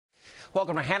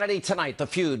Welcome to Hannity tonight. The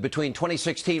feud between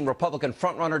 2016 Republican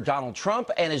frontrunner Donald Trump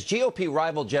and his GOP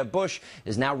rival Jeb Bush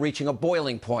is now reaching a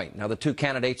boiling point. Now, the two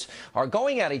candidates are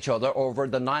going at each other over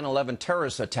the 9/11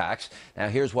 terrorist attacks. Now,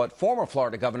 here's what former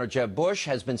Florida Governor Jeb Bush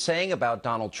has been saying about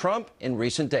Donald Trump in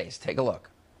recent days. Take a look.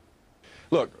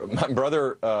 Look, my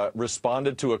brother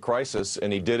responded to a crisis,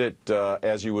 and he did it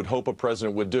as you would hope a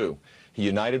president would do. He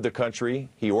united the country,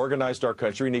 he organized our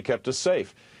country, and he kept us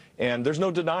safe. And there's no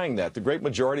denying that. The great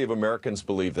majority of Americans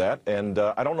believe that, and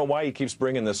I don't know why he keeps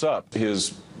bringing this up.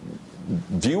 His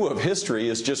view of history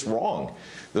is just wrong.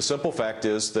 The simple fact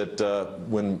is that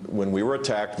when we were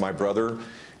attacked, my brother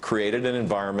created an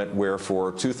environment where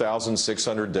for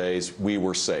 2,600 days we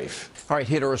were safe. All right,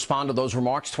 here to respond to those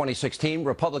remarks, 2016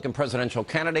 Republican presidential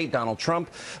candidate Donald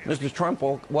Trump. Mr. Trump,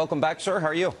 welcome back, sir. How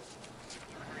are you?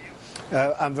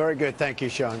 I'm very good. Thank you,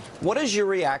 Sean. What is your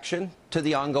reaction to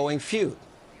the ongoing feud?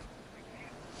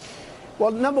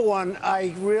 Well, number one,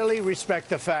 I really respect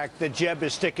the fact that Jeb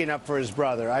is sticking up for his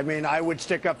brother. I mean, I would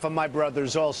stick up for my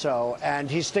brothers also,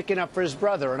 and he's sticking up for his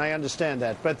brother, and I understand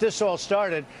that. But this all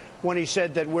started when he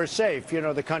said that we're safe, you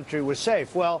know, the country was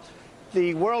safe. Well,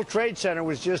 the World Trade Center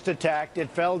was just attacked. It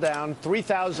fell down.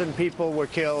 3,000 people were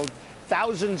killed.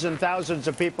 Thousands and thousands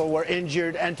of people were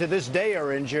injured, and to this day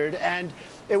are injured. And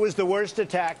it was the worst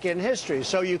attack in history.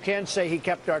 So you can't say he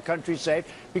kept our country safe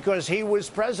because he was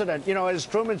president. You know, as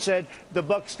Truman said, the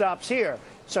buck stops here.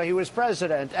 So he was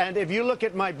president. And if you look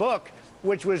at my book,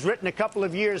 which was written a couple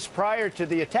of years prior to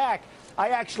the attack, I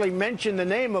actually mentioned the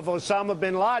name of Osama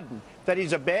Bin Laden, that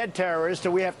he's a bad terrorist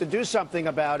and we have to do something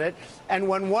about it. And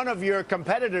when one of your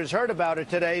competitors heard about it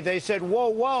today, they said, whoa,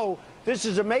 whoa, this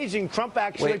is amazing. Trump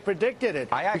actually predicted it.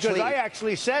 Because I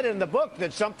actually said in the book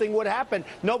that something would happen.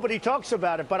 Nobody talks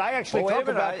about it, but I actually talk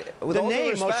about the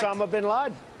name Osama Bin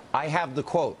Laden. I have the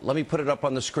quote. Let me put it up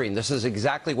on the screen. This is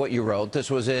exactly what you wrote.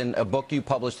 This was in a book you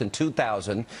published in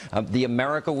 2000, The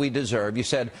America We Deserve. You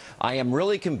said, I am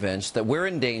really convinced that we're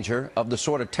in danger of the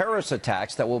sort of terrorist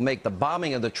attacks that will make the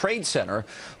bombing of the Trade Center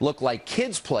look like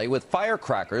kids play with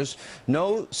firecrackers.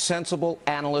 No sensible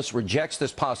analyst rejects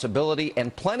this possibility,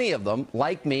 and plenty of them,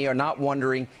 like me, are not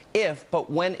wondering if, but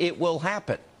when it will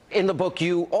happen. In the book,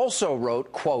 you also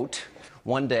wrote, quote,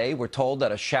 one day, we're told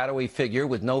that a shadowy figure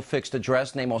with no fixed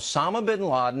address named Osama Bin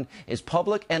Laden is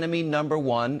public enemy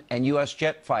 #1, and U.S.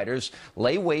 jet fighters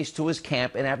lay waste to his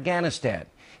camp in Afghanistan.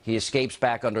 He escapes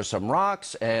back under some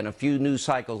rocks, and a few news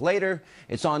cycles later,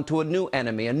 it's on to a new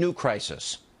enemy, a new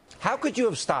crisis. How could you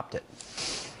have stopped it?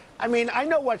 I mean, I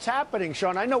know what's happening,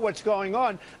 Sean. I know what's going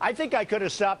on. I think I could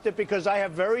have stopped it because I have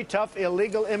very tough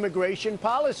illegal immigration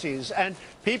policies, and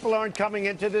people aren't coming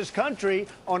into this country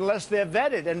unless they're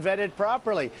vetted and vetted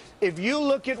properly. If you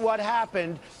look at what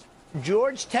happened,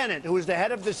 George Tenet, who was the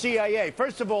head of the CIA,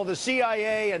 first of all, the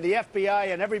CIA and the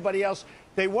FBI and everybody else,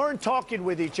 they weren't talking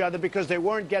with each other because they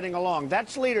weren't getting along.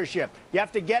 That's leadership. You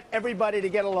have to get everybody to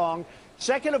get along.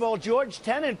 Second of all, George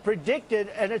Tenet predicted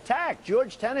an attack.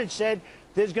 George Tenet said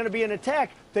there's going to be an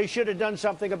attack. They should have done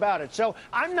something about it. So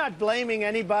I'm not blaming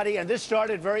anybody, and this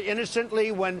started very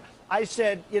innocently when I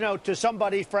said, you know, to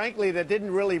somebody, frankly, that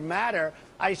didn't really matter.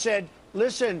 I said,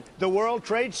 listen, the World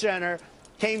Trade Center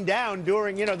came down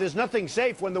during, you know, there's nothing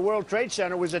safe when the World Trade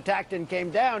Center was attacked and came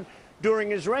down during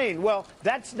his reign. Well,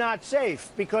 that's not safe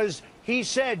because he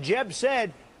said, Jeb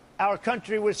said, our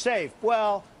country was safe.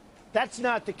 Well, that's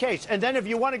not the case. And then if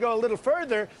you want to go a little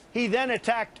further, he then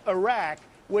attacked Iraq,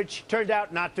 which turned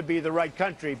out not to be the right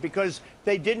country because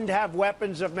they didn't have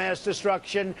weapons of mass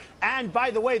destruction. And by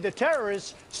the way, the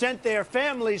terrorists sent their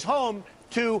families home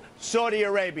to Saudi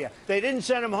Arabia. They didn't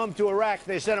send them home to Iraq.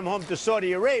 They sent them home to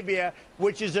Saudi Arabia,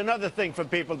 which is another thing for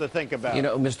people to think about. You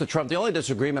know, Mr. Trump, the only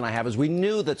disagreement I have is we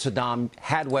knew that Saddam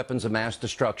had weapons of mass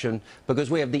destruction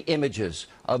because we have the images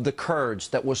of the Kurds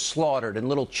that were slaughtered and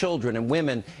little children and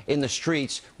women in the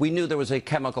streets. We knew there was a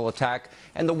chemical attack,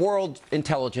 and the world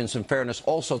intelligence and fairness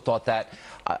also thought that.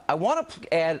 I want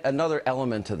to add another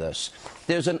element to this.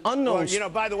 There's an unknown... Well, you know,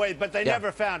 by the way, but they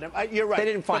never found him. You're right. They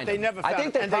didn't find him. They never found him. I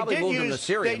think they probably moved him to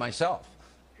Syria myself.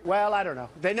 Well, I don't know.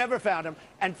 They never found him.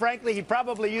 And frankly, he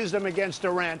probably used them against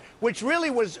Iran, which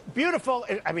really was beautiful.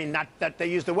 I mean, not that they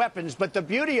used the weapons, but the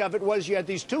beauty of it was you had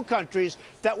these two countries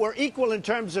that were equal in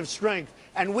terms of strength.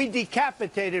 And we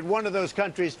decapitated one of those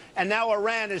countries. And now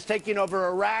Iran is taking over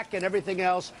Iraq and everything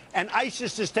else. And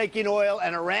ISIS is taking oil,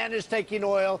 and Iran is taking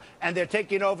oil, and they're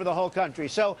taking over the whole country.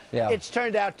 So it's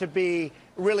turned out to be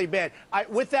really bad.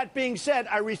 With that being said,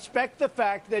 I respect the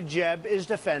fact that Jeb is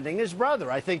defending his brother.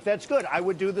 I think that's good. I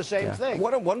would do the same thing.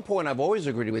 One point I've always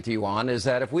agreed with you on is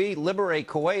that if we liberate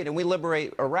Kuwait and we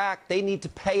liberate Iraq, they need to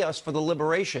pay us for the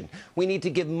liberation. We need to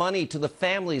give money to the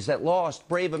families that lost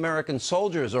brave American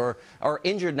soldiers or are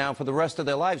injured now for the rest of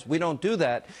their lives. We don't do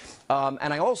that.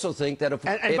 And I also think that if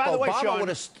Obama would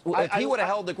have, if he would have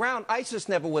held the ground, ISIS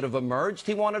never would have emerged.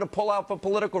 He wanted to pull out for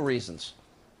political reasons.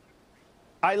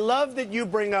 I love that you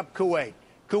bring up Kuwait.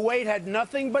 Kuwait had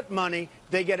nothing but money.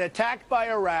 They get attacked by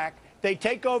Iraq. They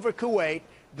take over Kuwait.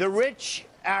 The rich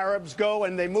Arabs go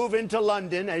and they move into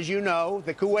London, as you know,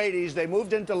 the Kuwaitis, they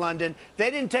moved into London. They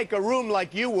didn't take a room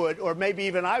like you would, or maybe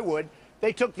even I would.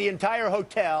 They took the entire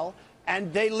hotel,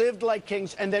 and they lived like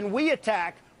kings. And then we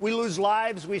attack. We lose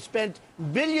lives. We spent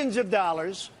billions of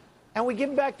dollars, and we give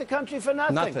them back the country for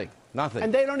nothing. Nothing.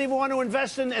 And they don't even want to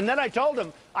invest in. And then I told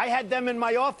them, I had them in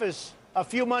my office a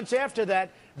few months after that.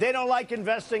 They don't like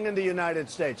investing in the United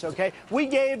States, okay? We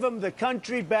gave them the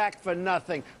country back for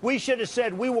nothing. We should have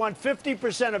said, we want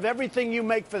 50% of everything you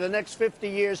make for the next 50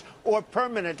 years or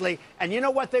permanently. And you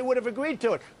know what? They would have agreed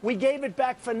to it. We gave it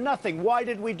back for nothing. Why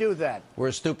did we do that? We're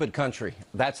a stupid country.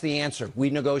 That's the answer. We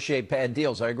negotiate bad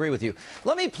deals. I agree with you.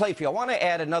 Let me play for you. I want to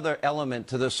add another element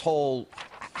to this whole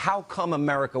how come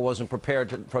America wasn't prepared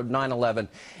for 9/11.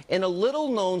 In a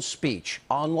little-known speech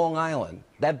on Long Island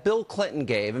that Bill Clinton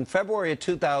gave in February of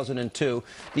 2002,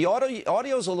 the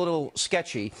audio's a little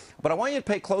sketchy, but I want you to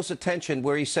pay close attention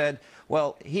where he said,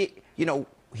 well,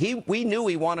 we knew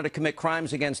he wanted to commit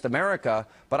crimes against America,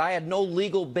 but I had no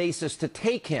legal basis to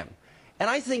take him. And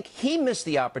I think he missed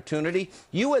the opportunity.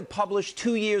 You had published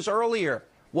 2 years earlier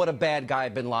what a bad guy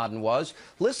Bin Laden was.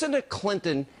 Listen to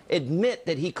Clinton admit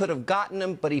that he could have gotten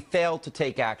him, but he failed to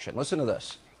take action. Listen to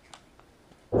this.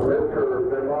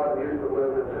 Mr. Bin Laden used to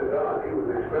live in Sudan. He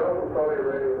was expelled from Saudi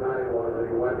Arabia in 91,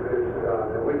 and he went to Sudan.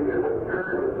 And we did a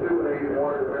period with Sudanese and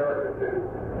wanted America to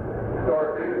start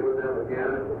dealing with them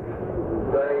again.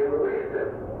 They released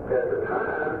him. At the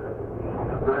time,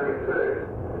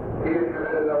 96, he had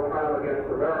committed no crime against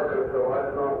America, so I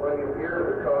did not bring him here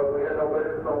because we had no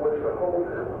basis on which to hold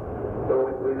him. So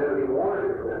we knew he wanted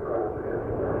to commit crimes against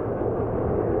America.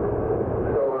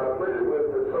 So I pleaded with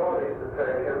the Saudis to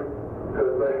take him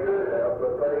because they could have,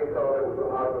 but they thought it was an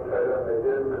arbiter, and they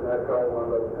didn't, and that's why I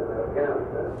wound up in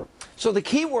Afghanistan. So the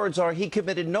key words are he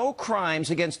committed no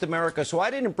crimes against America, so I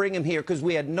didn't bring him here because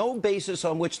we had no basis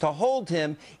on which to hold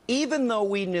him, even though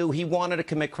we knew he wanted to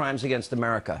commit crimes against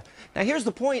America. Now, here's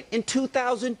the point. In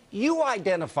 2000, you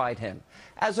identified him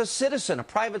as a citizen, a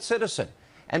private citizen.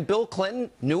 And Bill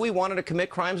Clinton knew he wanted to commit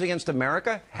crimes against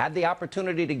America, had the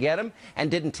opportunity to get him,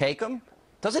 and didn't take him.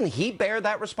 Doesn't he bear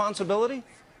that responsibility?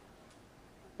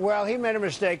 Well, he made a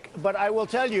mistake, but I will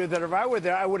tell you that if I were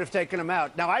there, I would have taken him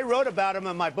out. Now, I wrote about him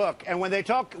in my book, and when I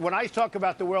talk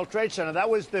about the World Trade Center, that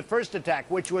was the first attack,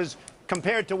 which was,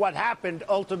 compared to what happened,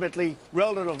 ultimately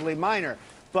relatively minor.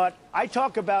 But I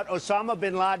talk about Osama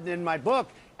Bin Laden in my book,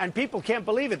 and people can't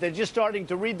believe it. They're just starting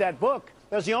to read that book.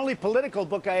 That was the only political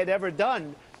book I had ever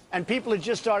done, and people are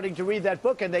just starting to read that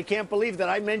book, and they can't believe that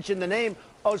I mentioned the name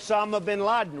Osama Bin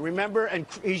Laden. Remember? And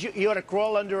he ought to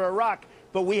crawl under a rock,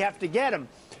 but we have to get him.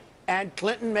 And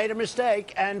Clinton made a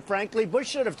mistake, and frankly, Bush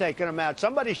should have taken him out.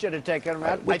 Somebody should have taken him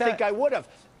out. I think I would have.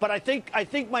 But I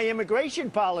think my immigration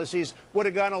policies would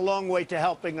have gone a long way to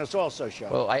helping us also,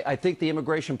 Sean. Well, I think the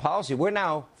immigration policy, we're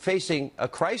now facing a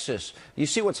crisis. You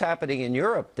see what's happening in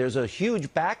Europe. There's a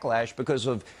huge backlash because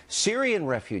of Syrian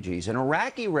refugees and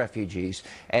Iraqi refugees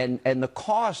and the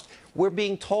cost. We're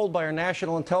being told by our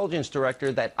National Intelligence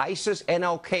Director that ISIS and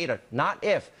Al-Qaeda, not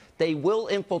if, they will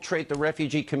infiltrate the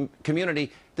refugee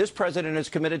community. This president is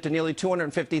committed to nearly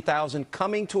 250,000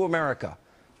 coming to America.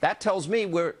 That tells me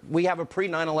we have a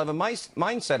pre-9/11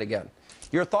 mindset again.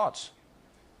 Your thoughts?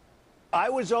 I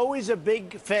was always a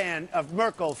big fan of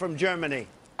Merkel from Germany.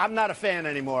 I'm not a fan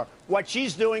anymore. What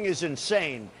she's doing is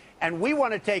insane. And we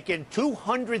want to take in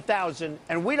 200,000,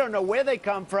 and we don't know where they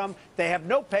come from. They have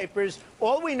no papers.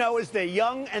 All we know is they're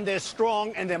young and they're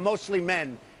strong and they're mostly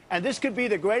men. And this could be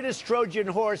the greatest Trojan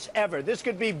horse ever. This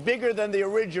could be bigger than the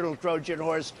original Trojan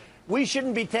horse. We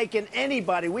shouldn't be taking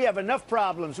anybody. We have enough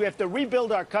problems. We have to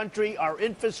rebuild our country, our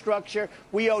infrastructure.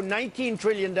 We owe $19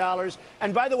 trillion.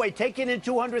 And by the way, taking in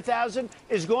 200,000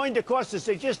 is going to cost us,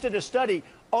 they just did a study,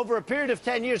 over a period of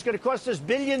 10 years, going to cost us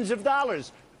billions of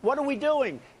dollars. What are we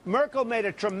doing? Merkel made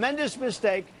a tremendous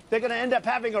mistake. They're going to end up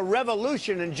having a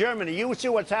revolution in Germany. You see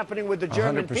what's happening with the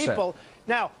German 100%. people.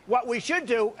 Now, what we should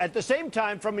do, at the same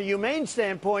time, from a humane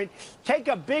standpoint, take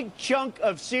a big chunk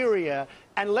of Syria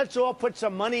and let's all put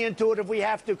some money into it if we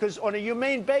have to, because on a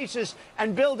humane basis,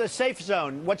 and build a safe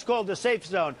zone, what's called a safe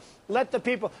zone. Let the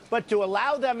people, but to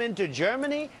allow them into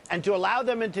Germany and to allow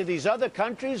them into these other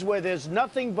countries where there's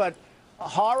nothing but a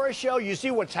horror show, you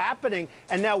see what's happening,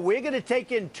 and now we're going to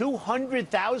take in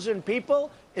 200,000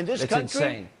 people in this country,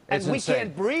 insane. It's and we insane.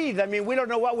 can't breathe. I mean, we don't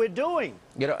know what we're doing.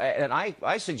 You know, and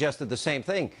I suggested the same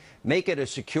thing. Make it a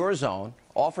secure zone,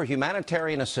 offer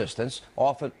humanitarian assistance,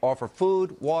 offer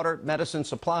food, water, medicine,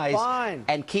 supplies, Fine.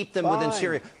 and keep them within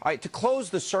Syria. All right, to close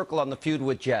the circle on the feud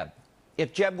with Jeb,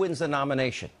 if Jeb wins the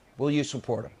nomination, will you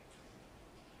support him?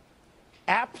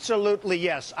 Absolutely,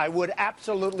 yes. I would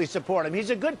absolutely support him.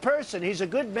 He's a good person. He's a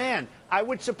good man. I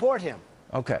would support him.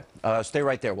 Okay. Stay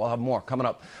right there. We'll have more coming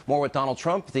up. More with Donald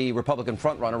Trump, the Republican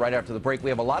frontrunner, right after the break. We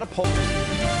have a lot of polls.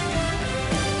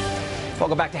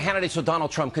 Welcome back to Hannity. So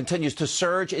Donald Trump continues to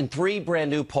surge in 3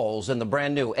 brand new polls. In the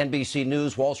brand new NBC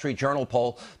News Wall Street Journal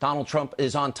poll, Donald Trump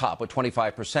is on top with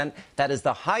 25%. That is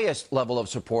the highest level of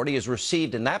support he has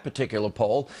received in that particular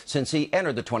poll since he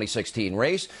entered the 2016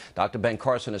 race. Dr. Ben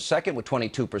Carson is second with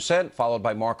 22%, followed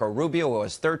by Marco Rubio, who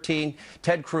has 13%,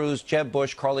 Ted Cruz, Jeb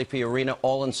Bush, Carly Fiorina,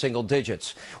 all in single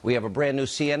digits. We have a brand new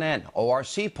CNN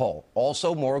ORC poll.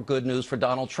 Also more good news for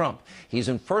Donald Trump. He's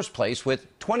in first place with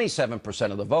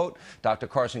 27% of the vote. Dr.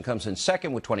 Carson comes in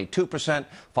second with 22%,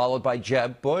 followed by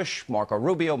Jeb Bush, Marco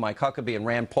Rubio, Mike Huckabee, and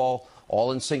Rand Paul,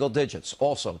 all in single digits.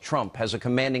 Also, Trump has a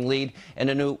commanding lead in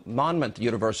a new Monmouth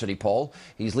University poll.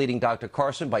 He's leading Dr.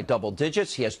 Carson by double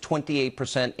digits. He has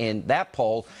 28% in that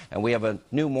poll. And we have a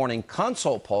new Morning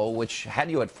Consult poll, which had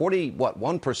you at 1%,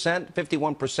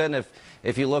 51%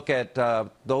 if you look at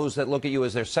those that look at you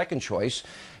as their second choice.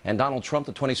 And Donald Trump,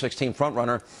 the 2016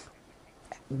 frontrunner.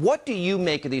 What do you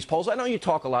make of these polls? I know you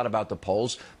talk a lot about the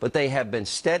polls, but they have been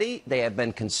steady, they have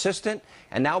been consistent,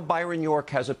 and now Byron York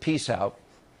has a piece out,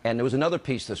 and there was another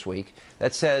piece this week,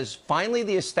 that says, finally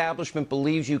the establishment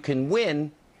believes you can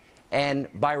win, and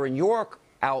Byron York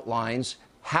outlines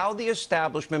how the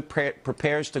establishment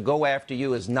prepares to go after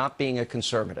you as not being a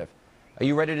conservative. Are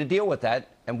you ready to deal with that,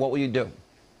 and what will you do?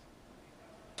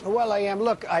 Well, I am.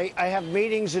 Look, I have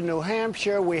meetings in New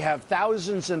Hampshire. We have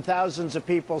thousands and thousands of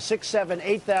people, 6,000,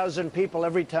 7,000, 8,000 people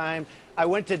every time. I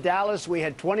went to Dallas. We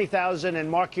had 20,000 in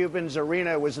Mark Cuban's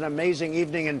arena. It was an amazing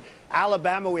evening. In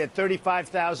Alabama, we had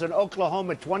 35,000.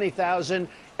 Oklahoma, 20,000.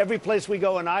 Every place we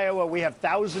go in Iowa, we have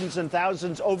thousands and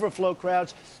thousands, overflow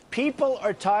crowds. People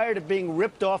are tired of being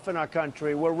ripped off in our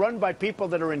country. We're run by people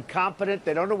that are incompetent.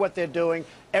 They don't know what they're doing.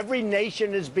 Every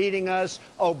nation is beating us.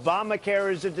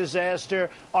 Obamacare is a disaster.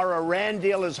 Our Iran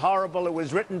deal is horrible. It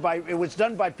was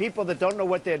done by people that don't know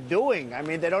what they're doing. I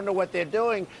mean, they don't know what they're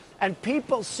doing. And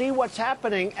people see what's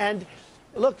happening. And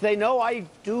look, they know I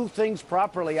do things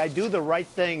properly. I do the right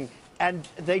thing. And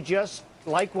they just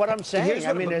like what I'm saying.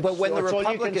 I mean, but when the that's all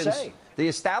you can Republicans, say. the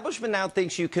establishment now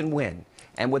thinks you can win.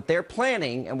 And what they're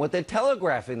planning and what they're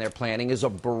telegraphing they're planning is a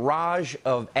barrage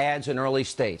of ads in early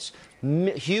states.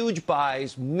 Huge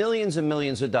buys, millions and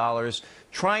millions of dollars,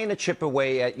 trying to chip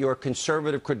away at your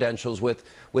conservative credentials with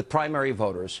primary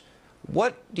voters.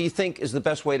 What do you think is the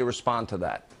best way to respond to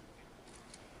that?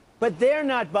 But they're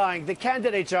not buying. The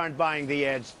candidates aren't buying the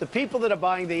ads. The people that are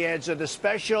buying the ads are the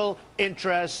special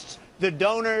interests, the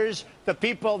donors, the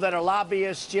people that are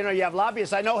lobbyists. You know, you have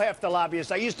lobbyists. I know half the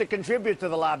lobbyists. I used to contribute to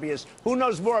the lobbyists. Who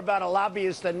knows more about a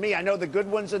lobbyist than me? I know the good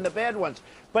ones and the bad ones.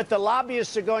 But the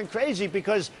lobbyists are going crazy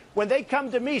because when they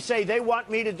come to me, say they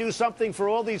want me to do something for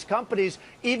all these companies,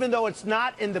 even though it's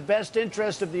not in the best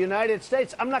interest of the United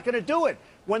States, I'm not going to do it.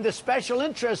 When the special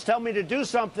interests tell me to do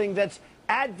something that's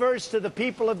adverse to the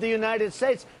people of the United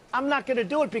States, I'm not going to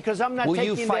do it because I'm not taking their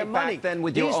money. Will you fight back then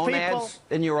with your own ads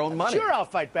and your own money? Sure, I'll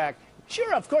fight back.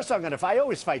 Sure, of course I'm going to fight. I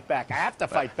always fight back. I have to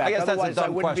fight back. I guess Otherwise, that's a dumb I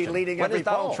wouldn't question. be leading every poll. When has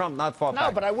Donald Trump not fought back?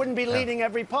 No, but I wouldn't be leading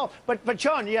every poll. But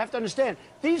Sean, you have to understand,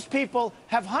 these people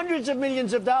have hundreds of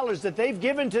millions of dollars that they've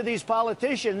given to these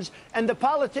politicians, and the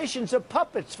politicians are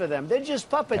puppets for them. They're just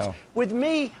puppets. No. With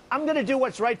me, I'm going to do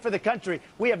what's right for the country.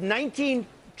 We have $19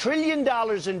 trillion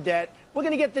in debt. We're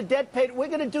going to get the debt paid. We're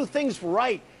going to do things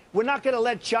right. We're not going to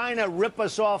let China rip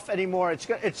us off anymore.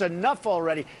 It's enough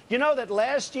already. You know that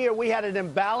last year we had an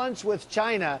imbalance with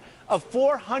China of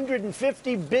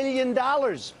 $450 billion.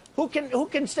 Who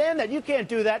can stand that? You can't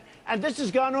do that. And this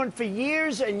has gone on for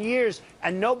years and years,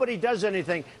 and nobody does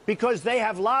anything because they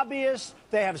have lobbyists,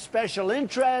 they have special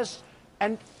interests,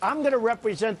 and I'm going to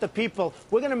represent the people.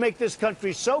 We're going to make this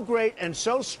country so great and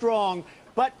so strong.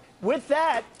 But with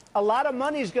that, a lot of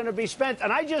money is going to be spent.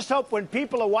 And I just hope when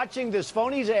people are watching this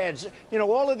phony ads, you know,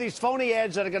 all of these phony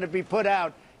ads that are going to be put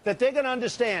out, that they're going to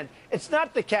understand it's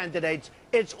not the candidates,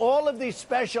 It's all of these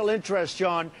special interests,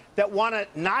 Sean, that want to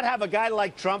not have a guy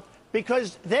like Trump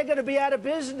because they're going to be out of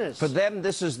business. For them,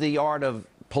 this is the art of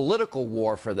political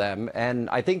war for them, and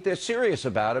I think they're serious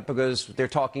about it because they're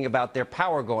talking about their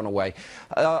power going away.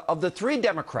 Of the three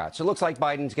Democrats, it looks like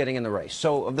Biden's getting in the race.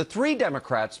 So of the three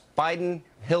Democrats, Biden,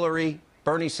 Hillary,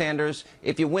 Bernie Sanders,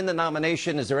 if you win the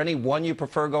nomination, is there any one you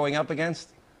prefer going up against?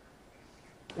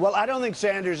 Well, I don't think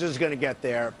Sanders is going to get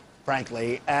there,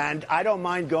 frankly, and I don't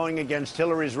mind going against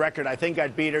Hillary's record. I think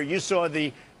I'd beat her. You saw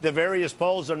the various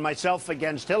polls on myself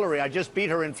against Hillary. I just beat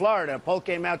her in Florida. A poll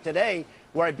came out today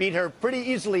where I beat her pretty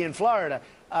easily in Florida.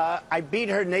 I beat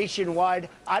her nationwide.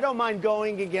 I don't mind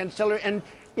going against Hillary. And,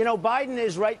 you know, Biden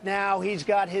is right now, he's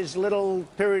got his little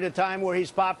period of time where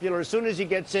he's popular. As soon as he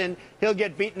gets in, he'll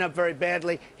get beaten up very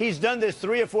badly. He's done this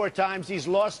 3 or 4 times. He's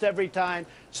lost every time.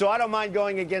 So I don't mind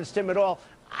going against him at all.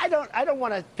 I don't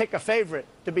want to pick a favorite,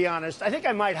 to be honest. I think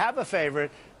I might have a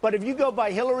favorite. But if you go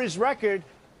by Hillary's record,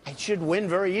 I should win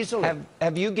very easily.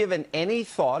 Have you given any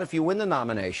thought, if you win the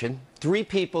nomination, 3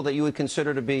 people that you would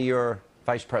consider to be your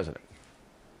vice president?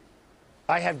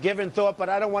 I have given thought, but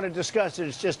I don't want to discuss it.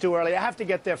 It's just too early. I have to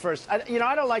get there first. I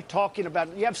don't like talking about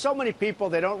it. You have so many people,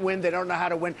 they don't win, they don't know how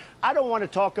to win. I don't want to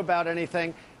talk about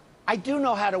anything. I do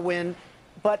know how to win,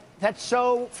 but that's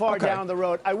so far down the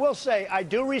road. I will say I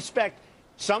do respect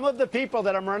some of the people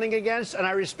that I'm running against, and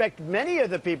I respect many of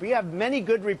the people. You have many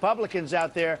good Republicans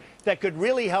out there that could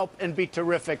really help and be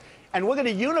terrific. And we're going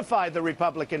to unify the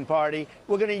Republican Party.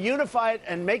 We're going to unify it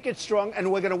and make it strong,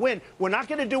 and we're going to win. We're not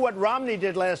going to do what Romney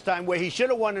did last time, where he should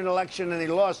have won an election and he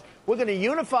lost. We're going to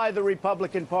unify the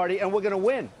Republican Party, and we're going to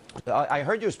win. I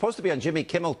heard you were supposed to be on Jimmy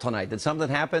Kimmel tonight. Did something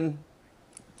happen?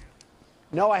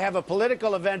 No, I have a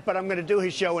political event, but I'm going to do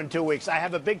his show in 2 weeks. I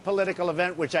have a big political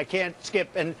event, which I can't skip,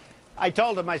 and I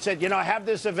told him, I said, you know, I have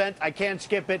this event, I can't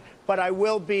skip it, but I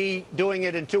will be doing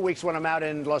it in 2 weeks when I'm out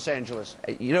in Los Angeles.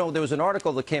 You know, there was an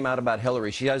article that came out about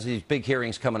Hillary. She has these big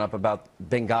hearings coming up about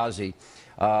Benghazi.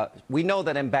 We know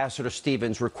that Ambassador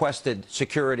Stevens requested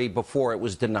security before it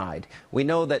was denied. We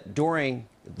know that during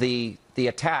the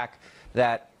attack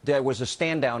that there was a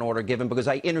stand-down order given because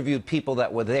I interviewed people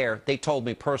that were there. They told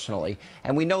me personally.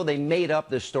 And we know they made up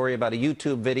this story about a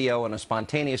YouTube video and a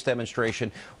spontaneous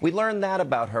demonstration. We learned that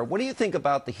about her. What do you think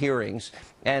about the hearings?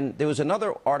 And there was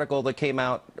another article that came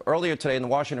out earlier today in the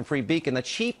Washington Free Beacon that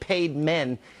she paid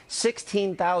men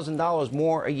 $16,000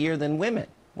 more a year than women.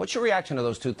 What's your reaction to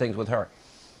those two things with her?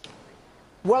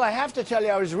 Well, I have to tell you,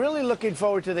 I was really looking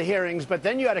forward to the hearings, but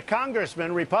then you had a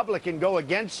congressman, Republican, go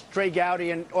against Trey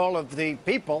Gowdy and all of the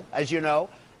people, as you know,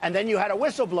 and then you had a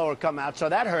whistleblower come out, so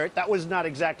that hurt. That was not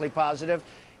exactly positive.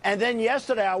 And then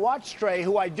yesterday I watched Trey,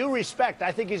 who I do respect.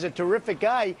 I think he's a terrific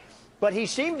guy, but he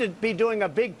seemed to be doing a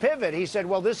big pivot. He said,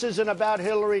 well, this isn't about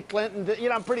Hillary Clinton. You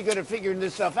know, I'm pretty good at figuring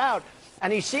this stuff out.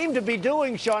 And he seemed to be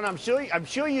doing, Sean, I'm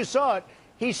sure you saw it,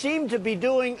 he seemed to be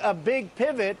doing a big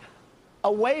pivot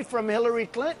away from Hillary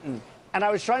Clinton. And I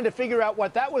was trying to figure out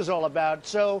what that was all about.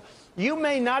 So you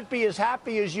may not be as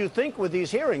happy as you think with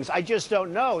these hearings. I just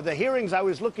don't know. The hearings, I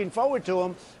was looking forward to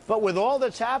them, but with all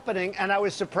that's happening, and I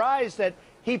was surprised that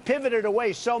he pivoted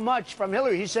away so much from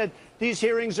Hillary. He said, these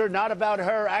hearings are not about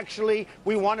her. Actually,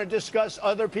 we want to discuss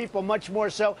other people much more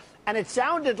so. And it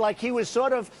sounded like he was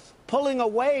sort of pulling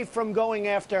away from going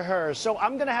after her. So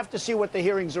I'm going to have to see what the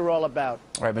hearings are all about.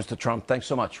 All right, Mr. Trump, thanks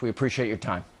so much. We appreciate your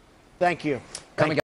time. Thank you.